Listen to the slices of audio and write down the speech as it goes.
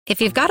If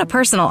you've got a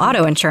personal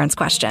auto insurance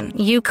question,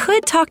 you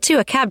could talk to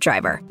a cab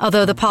driver,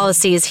 although the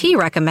policies he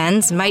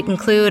recommends might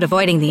include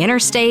avoiding the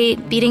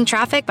interstate, beating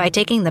traffic by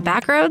taking the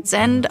back roads,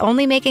 and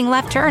only making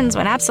left turns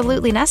when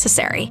absolutely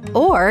necessary.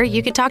 Or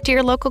you could talk to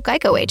your local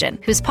Geico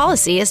agent, whose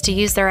policy is to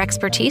use their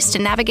expertise to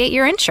navigate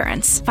your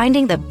insurance,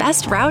 finding the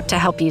best route to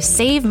help you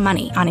save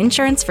money on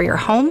insurance for your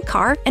home,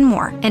 car, and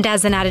more. And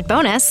as an added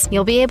bonus,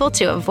 you'll be able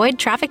to avoid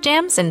traffic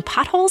jams and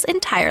potholes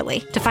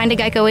entirely. To find a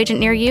Geico agent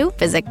near you,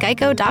 visit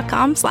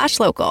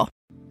geico.com/local.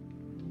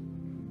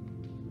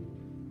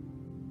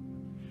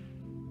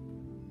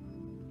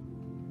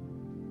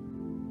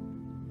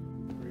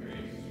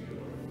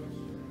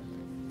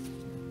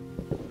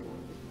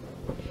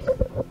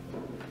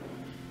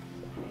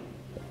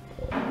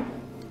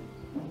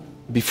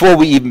 Before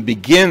we even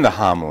begin the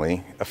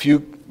homily, a few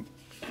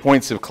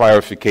points of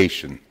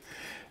clarification.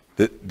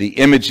 The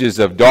images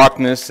of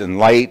darkness and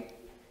light,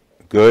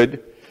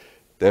 good.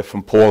 They're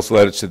from Paul's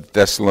letter to the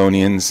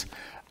Thessalonians.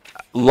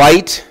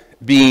 Light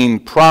being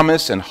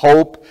promise and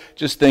hope,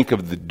 just think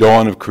of the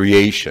dawn of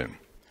creation.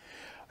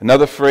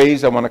 Another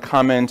phrase I want to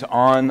comment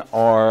on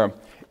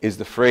is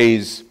the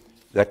phrase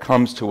that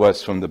comes to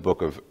us from the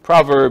book of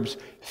Proverbs,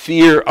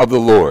 fear of the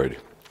Lord.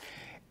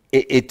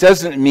 It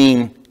doesn't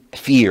mean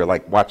fear,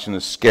 like watching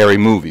a scary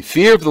movie.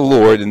 Fear of the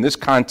Lord in this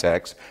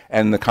context,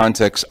 and in the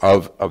context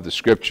of the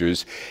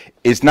scriptures,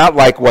 is not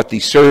like what the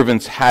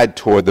servants had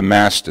toward the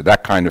master,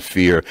 that kind of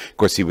fear. Of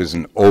course, he was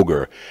an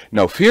ogre.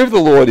 No, fear of the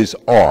Lord is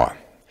awe.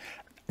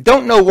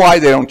 Don't know why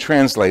they don't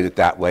translate it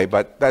that way,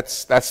 but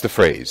that's the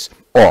phrase,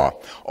 awe.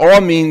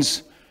 Awe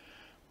means,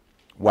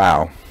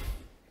 wow.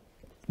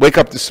 Wake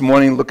up this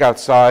morning, look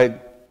outside,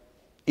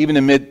 even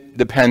amid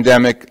the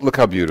pandemic, look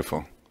how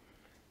beautiful.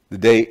 The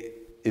day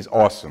is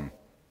awesome.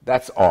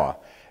 That's awe.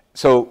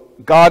 So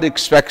God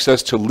expects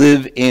us to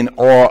live in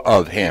awe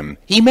of him.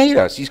 He made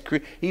us.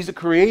 He's a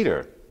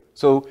creator.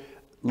 So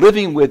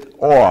living with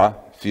awe,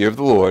 fear of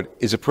the Lord,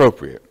 is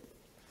appropriate.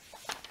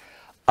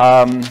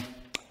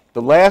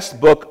 The last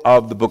book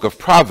of the book of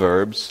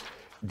Proverbs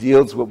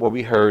deals with what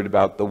we heard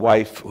about the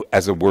wife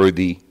as a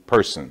worthy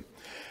person.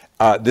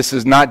 This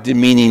is not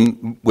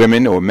demeaning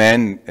women or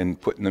men and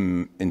putting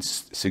them in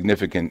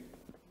significant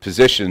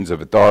positions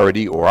of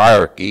authority or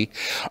hierarchy.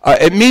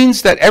 It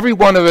means that every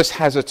one of us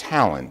has a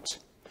talent.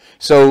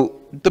 So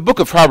the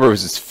book of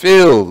Proverbs is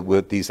filled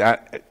with these,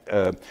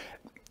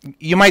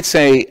 you might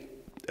say,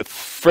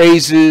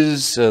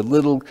 phrases,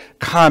 little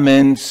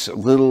comments,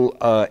 little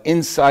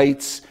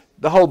insights,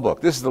 the whole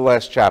book. This is the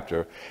last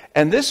chapter.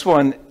 And this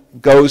one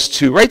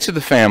goes right to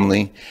the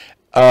family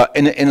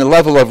in a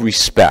level of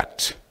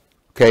respect,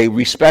 okay,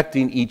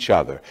 respecting each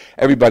other.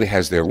 Everybody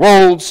has their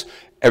roles.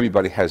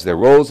 Everybody has their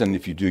roles, and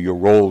if you do your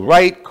role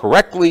right,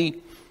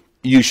 correctly,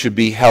 you should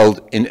be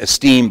held in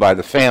esteem by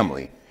the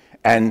family.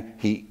 And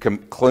he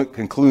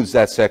concludes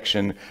that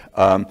section,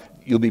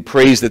 you'll be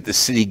praised at the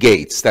city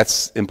gates.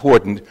 That's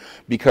important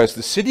because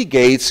the city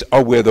gates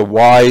are where the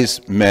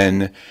wise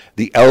men,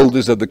 the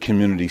elders of the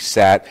community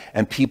sat,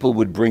 and people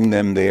would bring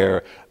them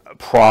their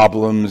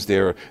problems,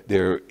 their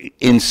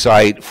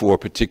insight for a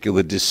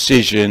particular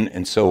decision,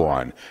 and so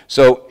on.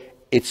 So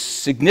it's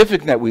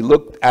significant that we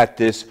look at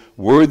this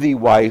worthy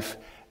wife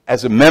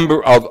as a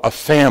member of a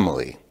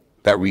family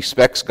that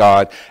respects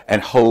God and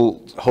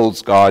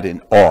holds God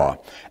in awe.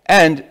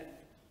 And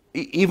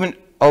even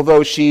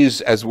although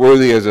she's as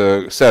worthy as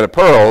a set of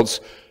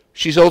pearls,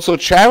 she's also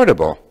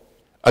charitable.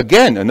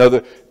 Again,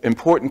 another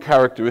important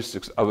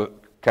characteristic of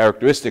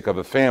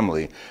a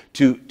family,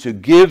 to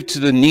give to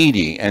the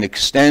needy and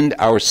extend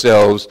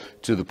ourselves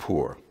to the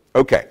poor.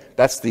 Okay,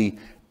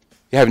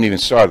 you haven't even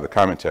started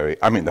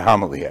the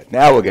homily yet.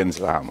 Now we'll get into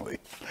the homily.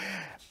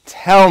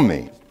 Tell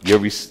me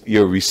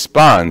your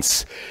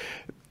response.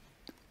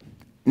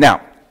 Now,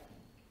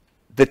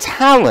 the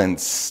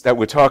talents that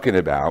we're talking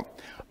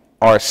about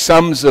are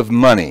sums of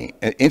money.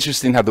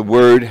 Interesting how the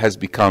word has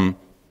become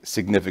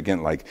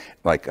significant, like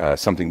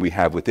something we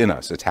have within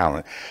us, a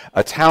talent.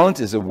 A talent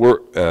is a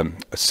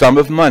sum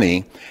of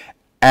money,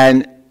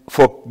 and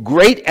for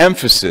great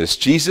emphasis,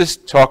 Jesus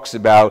talks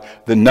about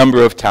the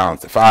number of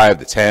talents, the 5,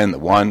 the 10, the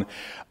 1.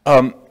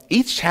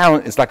 Each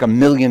talent is like $1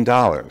 million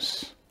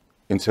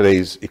in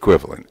today's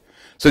equivalent.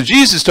 So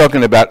Jesus is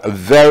talking about a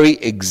very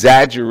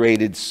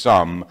exaggerated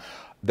sum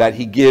that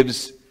he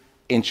gives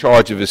in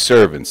charge of his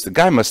servants. The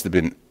guy must have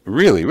been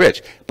really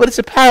rich. But it's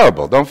a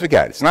parable, don't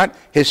forget. It's not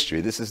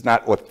history. This is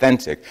not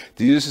authentic.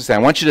 Jesus is saying,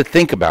 I want you to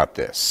think about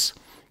this.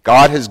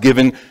 God has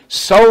given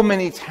so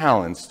many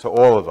talents to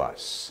all of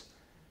us.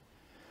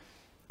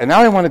 And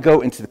now I want to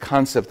go into the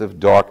concept of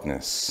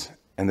darkness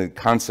and the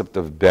concept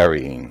of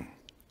burying.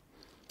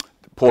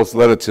 Paul's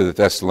letter to the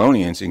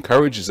Thessalonians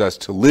encourages us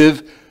to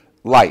live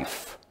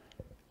life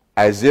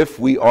as if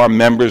we are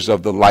members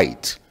of the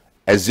light,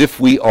 as if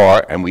we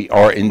are, and we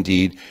are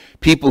indeed,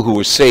 people who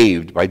were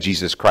saved by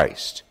Jesus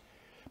Christ.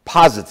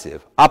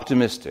 Positive,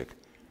 optimistic,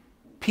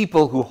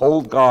 people who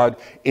hold God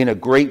in a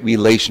great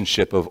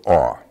relationship of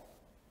awe.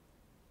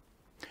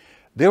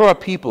 There are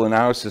people in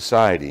our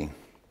society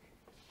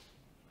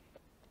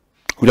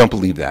who don't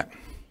believe that.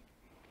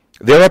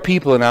 There are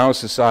people in our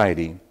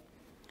society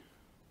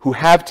who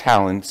have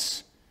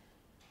talents,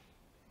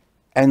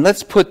 and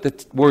let's put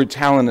the word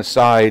talent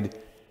aside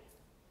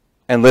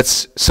and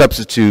let's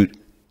substitute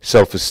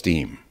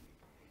self-esteem.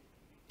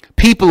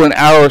 People in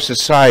our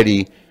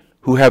society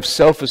who have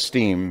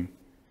self-esteem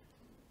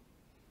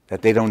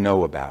that they don't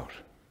know about.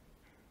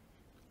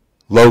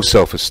 Low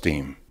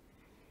self-esteem,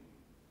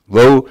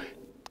 low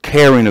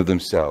caring of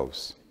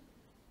themselves,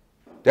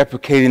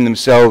 deprecating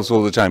themselves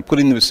all the time,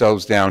 putting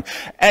themselves down.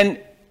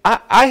 And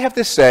I have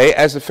to say,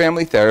 as a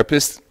family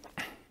therapist,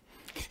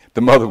 the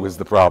mother was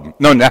the problem.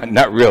 No,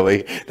 not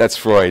really. That's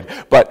Freud.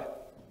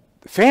 But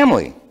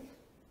family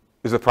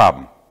is the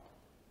problem.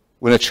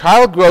 When a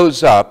child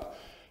grows up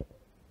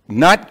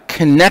not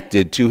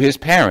connected to his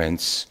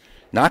parents,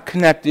 not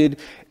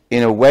connected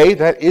in a way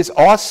that is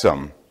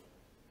awesome.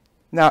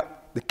 Now,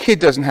 the kid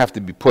doesn't have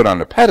to be put on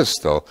a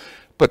pedestal,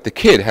 but the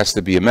kid has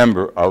to be a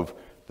member of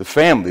the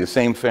family, the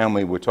same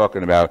family we're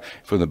talking about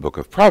from the book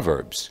of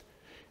Proverbs.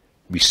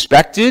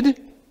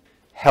 Respected,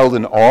 held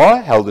in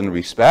awe, held in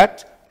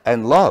respect,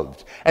 and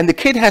loved. And the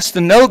kid has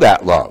to know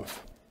that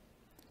love.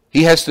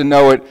 He has to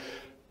know it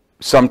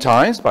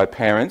sometimes by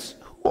parents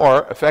who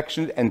are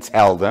affectionate and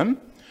tell them,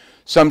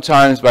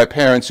 sometimes by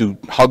parents who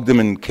hug them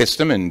and kiss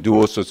them and do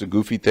all sorts of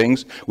goofy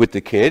things with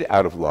the kid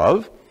out of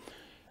love,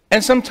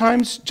 and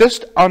sometimes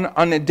just on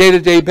a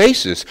day-to-day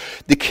basis.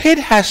 The kid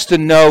has to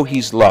know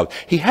he's loved.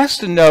 He has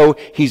to know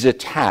he's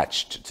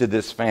attached to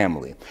this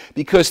family,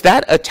 because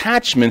that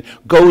attachment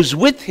goes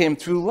with him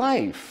through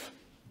life.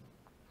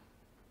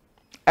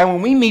 And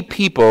when we meet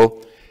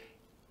people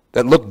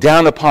that look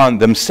down upon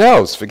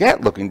themselves, forget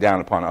looking down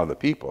upon other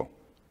people,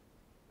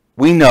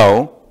 we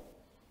know,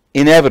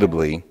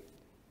 inevitably,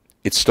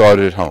 it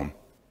started at home.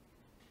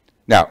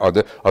 Now, are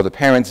the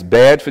parents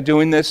bad for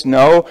doing this?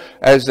 No.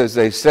 As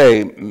they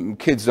say,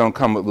 kids don't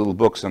come with little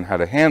books on how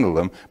to handle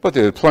them, but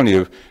there's plenty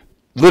of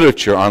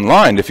literature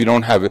online. If you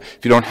don't have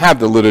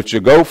the literature,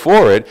 go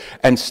for it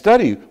and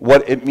study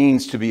what it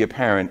means to be a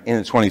parent in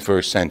the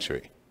 21st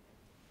century.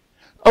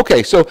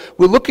 Okay, so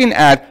we're looking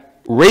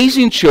at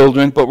raising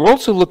children, but we're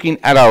also looking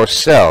at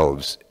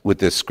ourselves with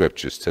these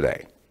scriptures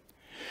today.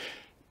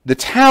 The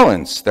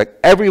talents that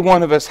every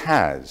one of us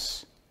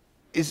has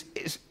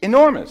is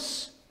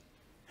enormous.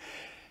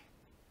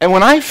 And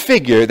when I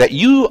figure that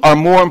you are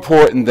more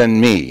important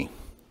than me,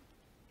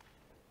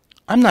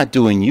 I'm not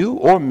doing you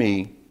or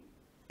me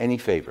any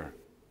favor.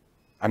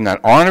 I'm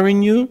not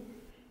honoring you.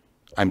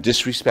 I'm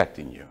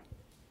disrespecting you.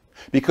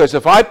 Because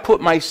if I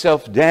put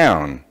myself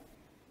down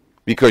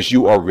because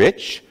you are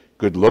rich,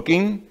 good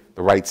looking,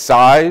 the right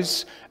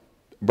size,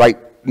 right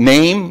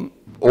name,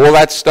 all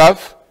that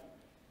stuff,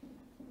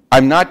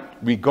 I'm not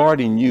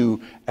regarding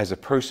you as a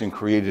person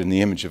created in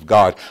the image of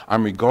God.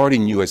 I'm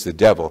regarding you as the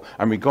devil.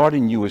 I'm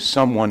regarding you as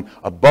someone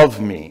above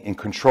me, in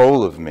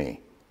control of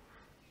me.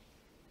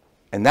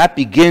 And that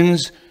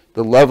begins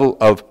the level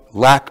of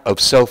lack of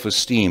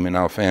self-esteem in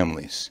our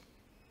families.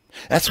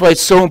 That's why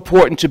it's so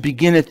important to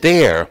begin it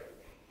there,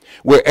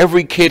 where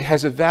every kid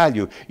has a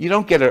value. You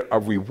don't get a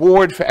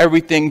reward for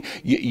everything.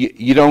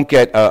 You don't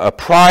get a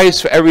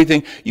prize for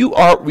everything. You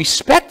are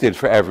respected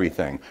for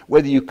everything,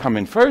 whether you come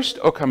in first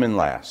or come in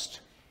last.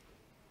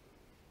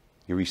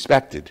 You're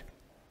respected.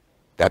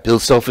 That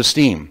builds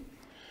self-esteem.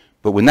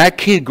 But when that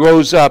kid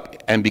grows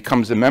up and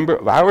becomes a member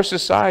of our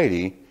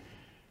society,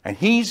 and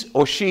he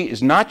or she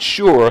is not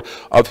sure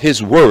of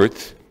his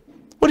worth,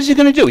 what is he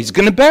going to do? He's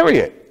going to bury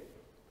it.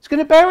 He's going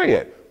to bury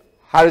it.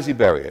 How does he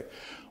bury it?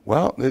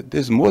 Well,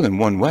 there's more than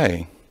one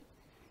way.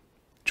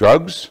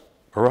 Drugs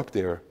are up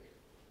there.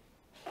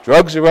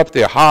 Drugs are up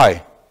there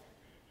high.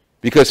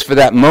 Because for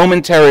that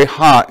momentary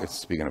high,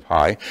 speaking of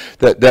high,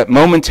 that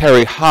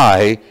momentary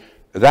high,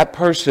 that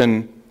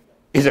person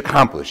is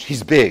accomplished.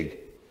 He's big.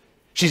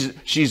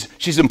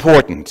 She's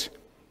important.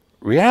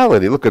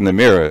 Reality, look in the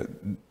mirror.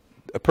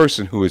 A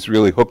person who is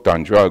really hooked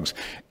on drugs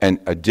and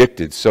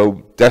addicted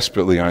so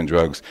desperately on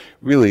drugs,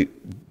 really,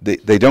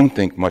 they don't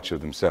think much of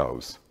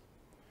themselves.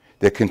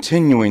 They're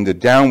continuing the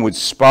downward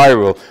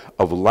spiral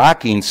of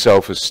lacking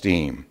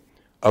self-esteem,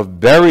 of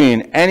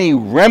burying any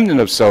remnant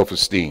of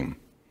self-esteem.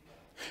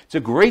 It's a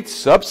great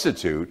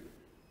substitute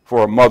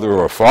for a mother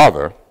or a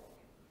father.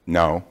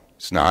 No,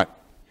 it's not.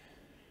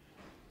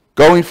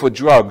 Going for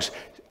drugs,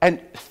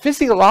 and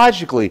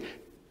physiologically,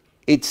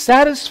 it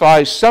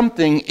satisfies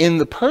something in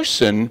the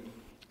person,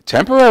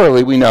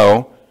 temporarily we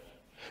know,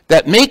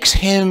 that makes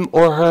him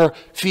or her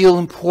feel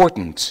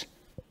important,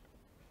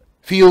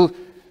 feel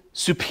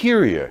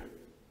superior,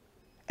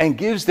 and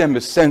gives them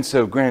a sense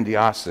of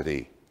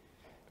grandiosity.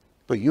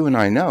 But you and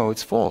I know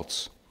it's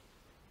false.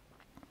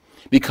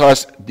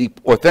 Because the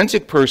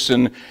authentic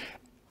person,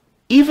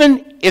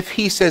 even if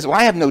he says, well,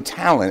 I have no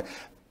talent,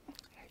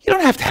 you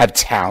don't have to have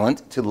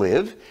talent to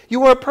live.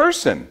 You are a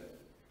person.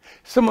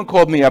 Someone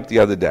called me up the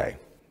other day.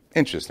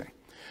 Interesting.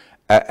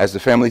 As a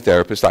family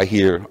therapist, I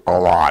hear a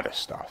lot of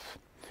stuff.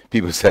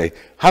 People say,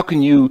 how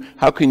can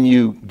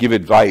you give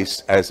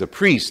advice as a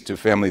priest to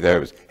family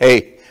therapists?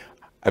 Hey,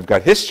 I've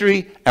got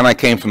history, and I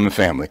came from a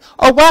family.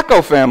 A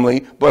wacko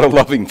family, but a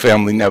loving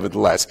family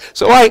nevertheless.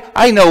 So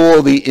I know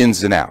all the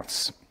ins and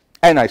outs,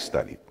 and I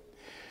studied.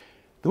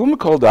 The woman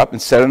called up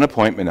and set an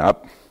appointment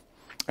up,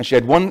 and she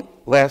had one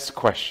last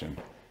question.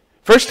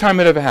 First time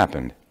it ever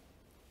happened.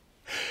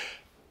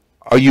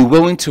 Are you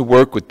willing to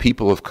work with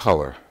people of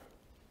color?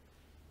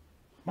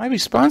 My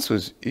response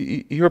was,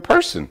 you're a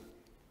person.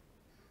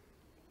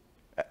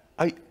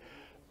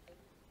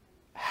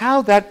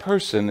 How that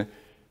person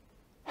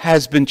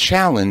has been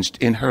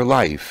challenged in her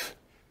life.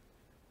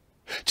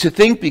 To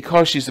think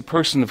because she's a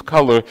person of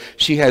color,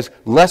 she has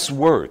less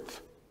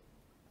worth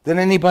than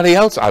anybody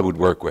else I would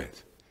work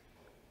with.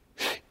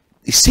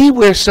 You see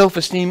where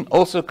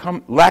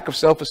lack of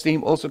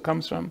self-esteem also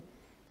comes from?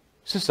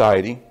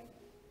 Society.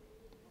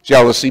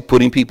 Jealousy,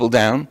 putting people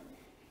down.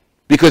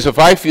 Because if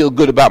I feel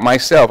good about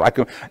myself,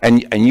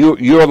 and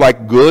you're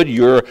like good,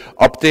 you're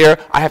up there,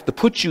 I have to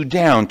put you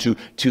down to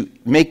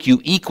make you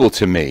equal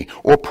to me,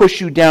 or push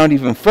you down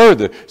even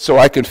further so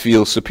I can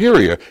feel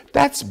superior.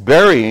 That's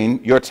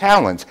burying your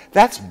talents.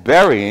 That's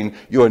burying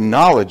your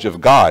knowledge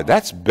of God.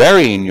 That's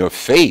burying your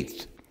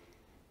faith.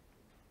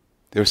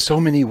 There are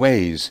so many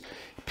ways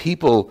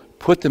people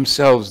put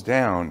themselves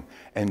down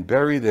and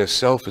bury their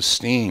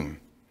self-esteem.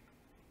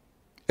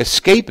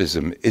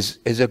 Escapism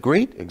is a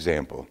great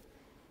example.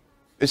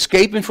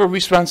 Escaping from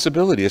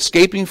responsibility,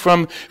 escaping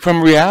from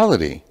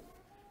reality.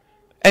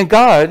 And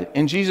God,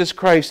 in Jesus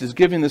Christ, is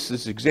giving us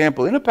this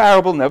example in a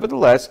parable,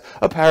 nevertheless,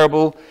 a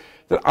parable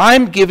that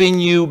I'm giving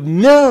you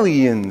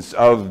millions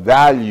of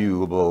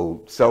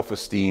valuable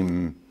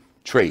self-esteem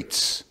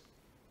traits.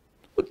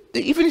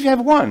 Even if you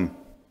have one,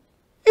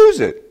 use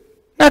it.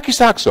 Knock your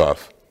socks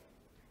off.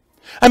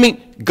 I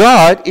mean,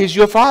 God is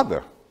your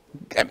Father.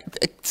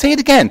 Say it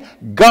again.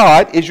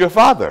 God is your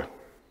Father.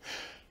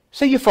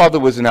 Say your father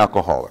was an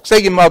alcoholic. Say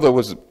your mother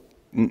was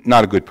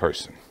not a good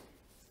person.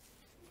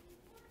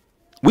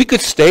 We could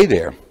stay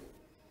there.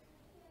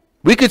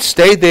 We could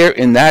stay there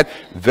in that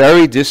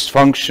very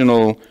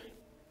dysfunctional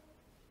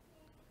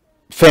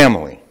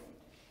family.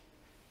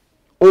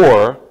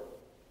 Or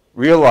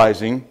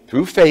realizing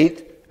through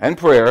faith and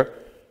prayer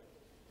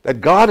that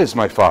God is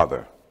my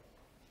Father.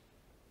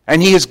 And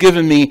He has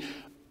given me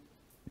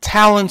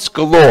talents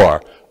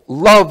galore,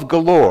 love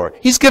galore.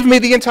 He's given me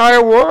the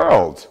entire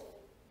world.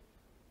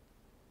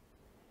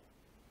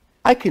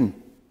 I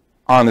can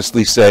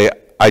honestly say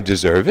I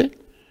deserve it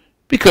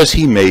because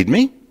He made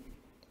me.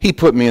 He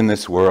put me in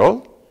this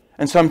world.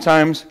 And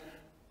sometimes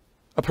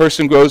a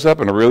person grows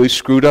up in a really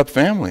screwed up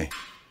family.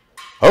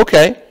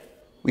 Okay,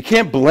 we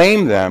can't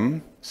blame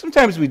them.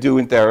 Sometimes we do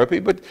in therapy,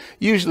 but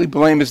usually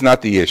blame is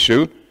not the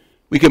issue.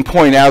 We can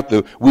point out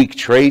the weak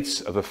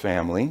traits of a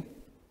family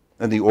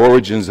and the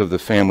origins of the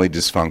family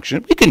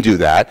dysfunction. We can do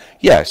that,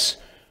 yes.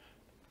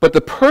 But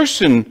the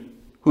person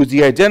who's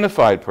the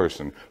identified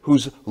person,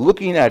 who's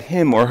looking at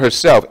him or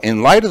herself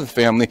in light of the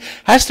family,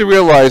 has to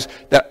realize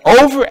that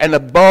over and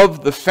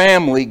above the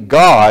family,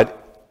 God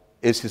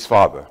is his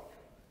father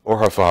or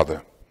her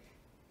father.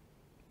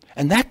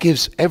 And that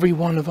gives every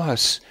one of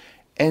us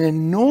an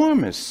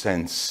enormous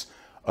sense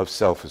of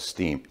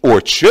self-esteem. Or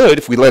it should,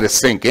 if we let it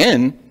sink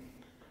in.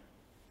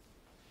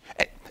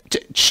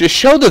 To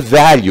show the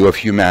value of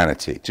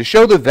humanity, to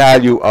show the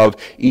value of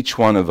each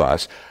one of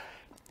us.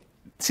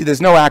 See,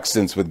 there's no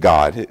accidents with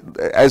God.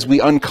 As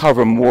we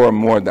uncover more and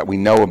more that we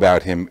know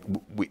about Him,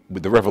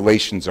 the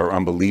revelations are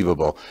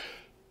unbelievable.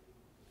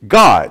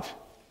 God,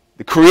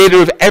 the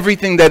creator of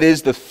everything that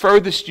is, the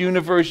furthest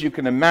universe you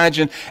can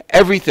imagine,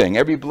 everything,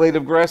 every blade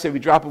of grass, every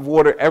drop of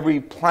water, every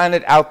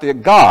planet out there,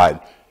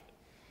 God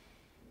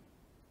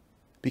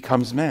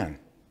becomes man,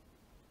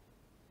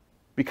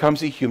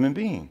 becomes a human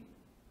being.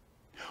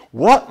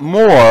 What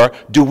more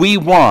do we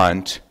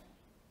want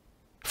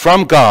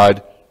from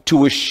God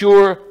to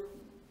assure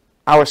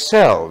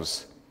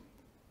ourselves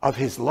of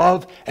His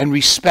love and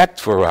respect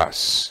for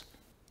us?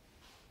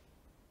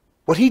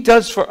 What He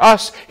does for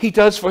us, He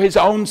does for His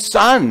own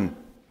Son.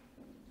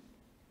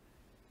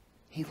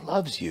 He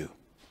loves you.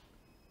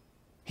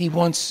 He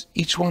wants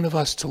each one of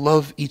us to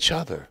love each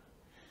other.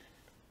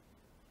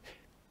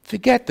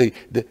 Forget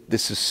the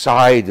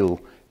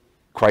societal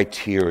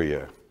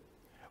criteria,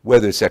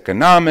 whether it's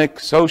economic,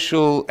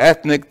 social,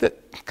 ethnic.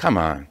 Come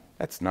on.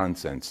 That's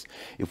nonsense.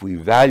 If we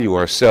value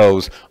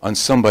ourselves on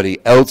somebody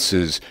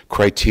else's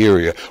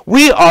criteria,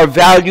 we are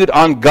valued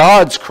on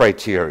God's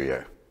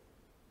criteria.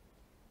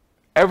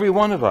 Every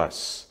one of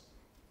us.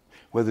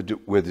 Whether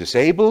we're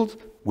disabled,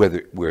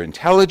 whether we're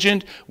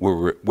intelligent,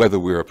 whether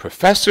we're a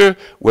professor,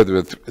 whether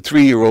a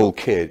 3-year-old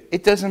kid,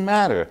 it doesn't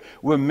matter.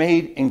 We're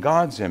made in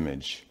God's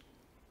image.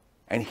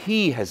 And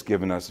He has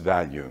given us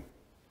value.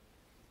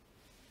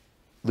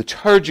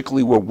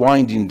 Liturgically, we're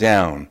winding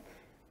down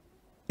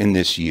in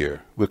this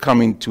year. We're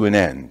coming to an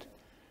end.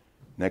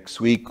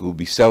 Next week, we'll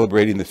be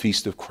celebrating the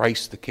Feast of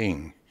Christ the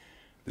King,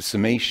 the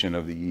summation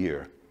of the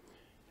year.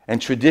 And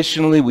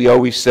traditionally, I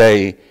always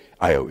say,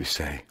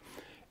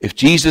 if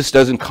Jesus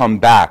doesn't come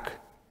back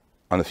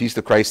on the Feast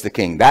of Christ the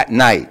King that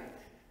night,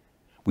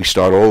 we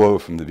start all over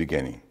from the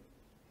beginning.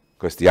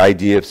 Because the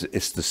idea is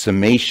it's the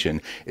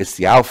summation, it's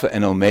the alpha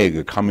and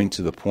omega coming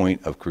to the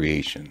point of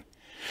creation.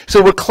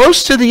 So we're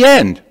close to the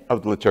end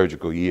of the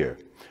liturgical year,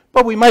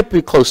 but we might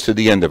be close to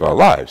the end of our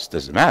lives,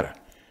 doesn't matter.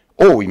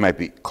 Or we might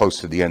be close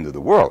to the end of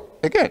the world.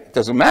 Again, it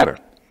doesn't matter.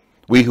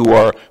 We who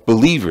are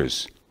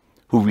believers,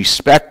 who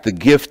respect the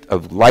gift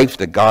of life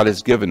that God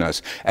has given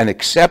us and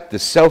accept the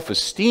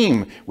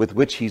self-esteem with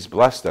which he's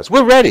blessed us.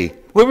 We're ready.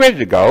 We're ready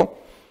to go.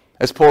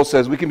 As Paul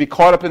says, we can be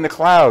caught up in the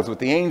clouds with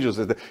the angels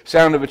at the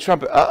sound of a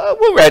trumpet.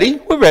 We're ready.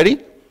 We're ready.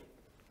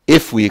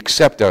 If we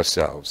accept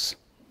ourselves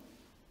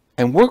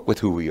and work with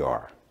who we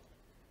are.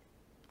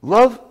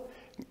 Love,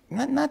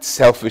 not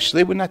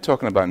selfishly. We're not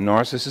talking about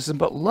narcissism,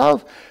 but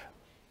love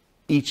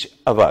each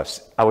of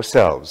us,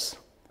 ourselves.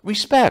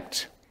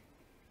 Respect.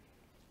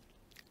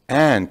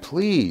 And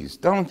please,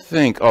 don't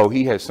think, oh,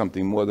 he has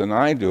something more than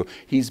I do.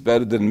 He's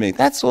better than me.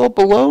 That's all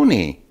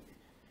baloney.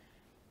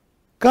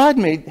 God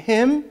made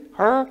him,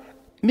 her,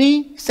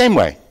 me, same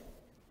way.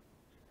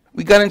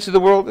 We got into the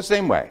world the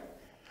same way.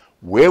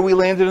 Where we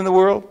landed in the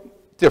world,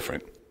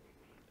 different.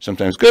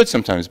 Sometimes good,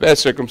 sometimes bad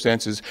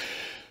circumstances.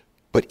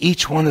 But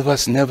each one of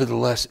us,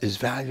 nevertheless, is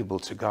valuable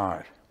to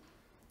God.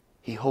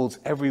 He holds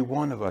every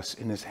one of us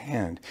in his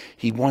hand.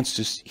 He wants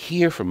to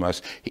hear from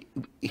us.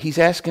 He's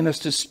asking us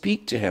to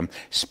speak to him.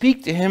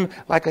 Speak to him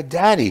like a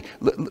daddy.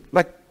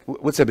 Like,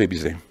 what's that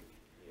baby's name?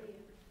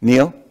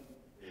 Neil?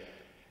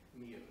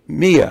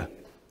 Mia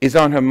is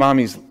on her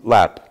mommy's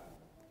lap.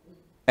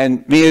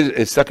 And Mia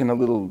is sucking a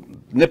little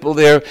nipple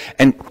there,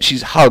 and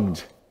she's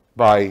hugged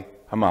by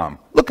her mom.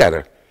 Look at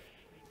her.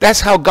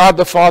 That's how God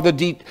the Father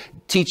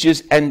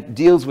teaches and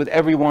deals with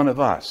every one of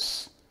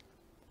us.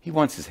 He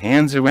wants his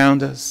hands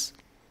around us.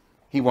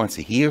 He wants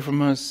to hear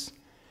from us.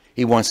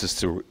 He wants us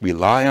to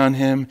rely on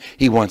him.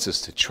 He wants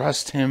us to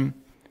trust him.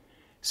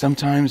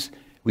 Sometimes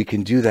we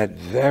can do that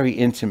very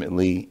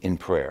intimately in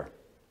prayer.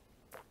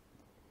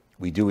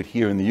 We do it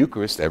here in the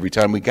Eucharist every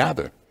time we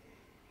gather.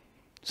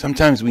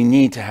 Sometimes we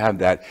need to have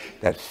that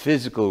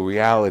physical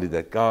reality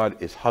that God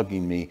is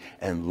hugging me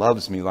and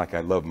loves me like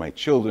I love my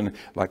children,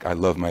 like I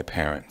love my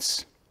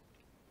parents.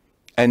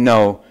 And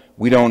no,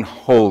 we don't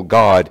hold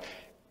God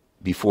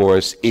before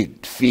us in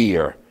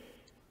fear.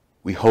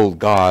 We hold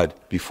God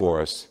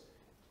before us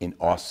in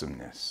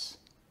awesomeness.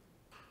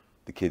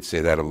 The kids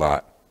say that a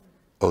lot.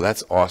 Oh,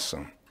 that's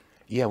awesome.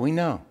 Yeah, we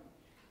know.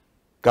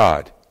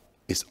 God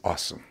is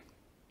awesome.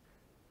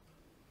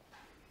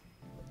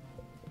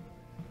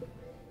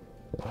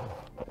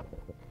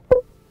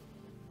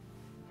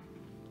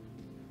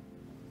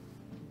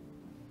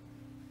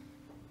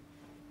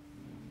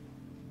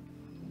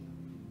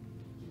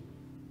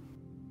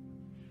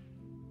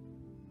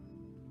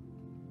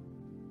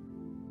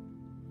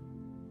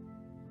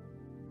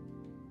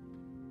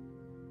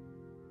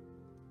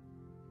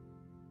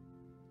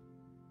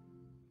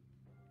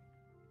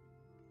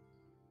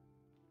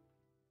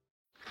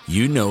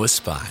 You know a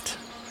spot,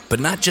 but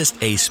not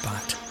just a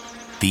spot,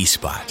 the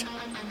spot.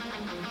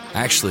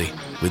 Actually,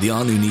 with the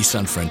all-new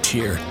Nissan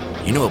Frontier,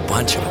 you know a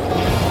bunch of them.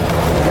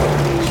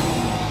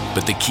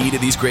 But the key to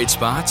these great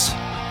spots?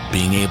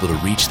 Being able to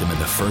reach them in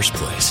the first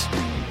place.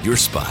 Your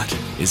spot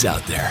is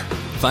out there.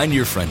 Find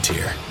your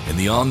Frontier in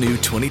the all-new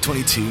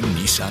 2022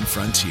 Nissan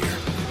Frontier.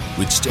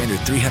 With standard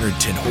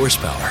 310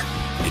 horsepower,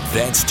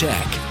 advanced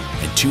tech,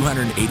 and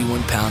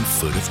 281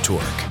 pound-foot of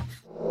torque.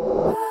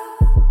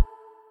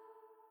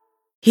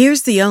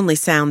 Here's the only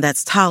sound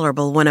that's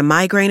tolerable when a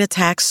migraine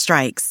attack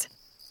strikes.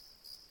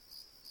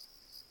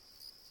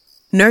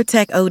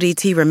 Nurtec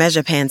ODT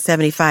Rimegepant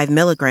 75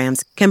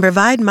 milligrams can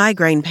provide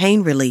migraine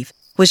pain relief,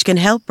 which can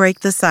help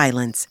break the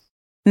silence.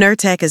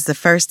 Nurtec is the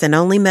first and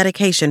only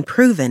medication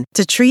proven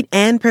to treat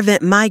and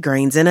prevent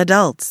migraines in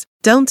adults.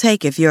 Don't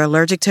take if you're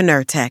allergic to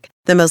Nurtec.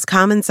 The most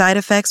common side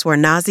effects were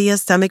nausea,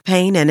 stomach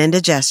pain, and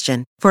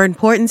indigestion. For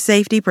important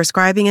safety,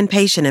 prescribing, and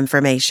patient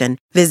information,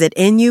 visit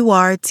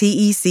NURTEC.com.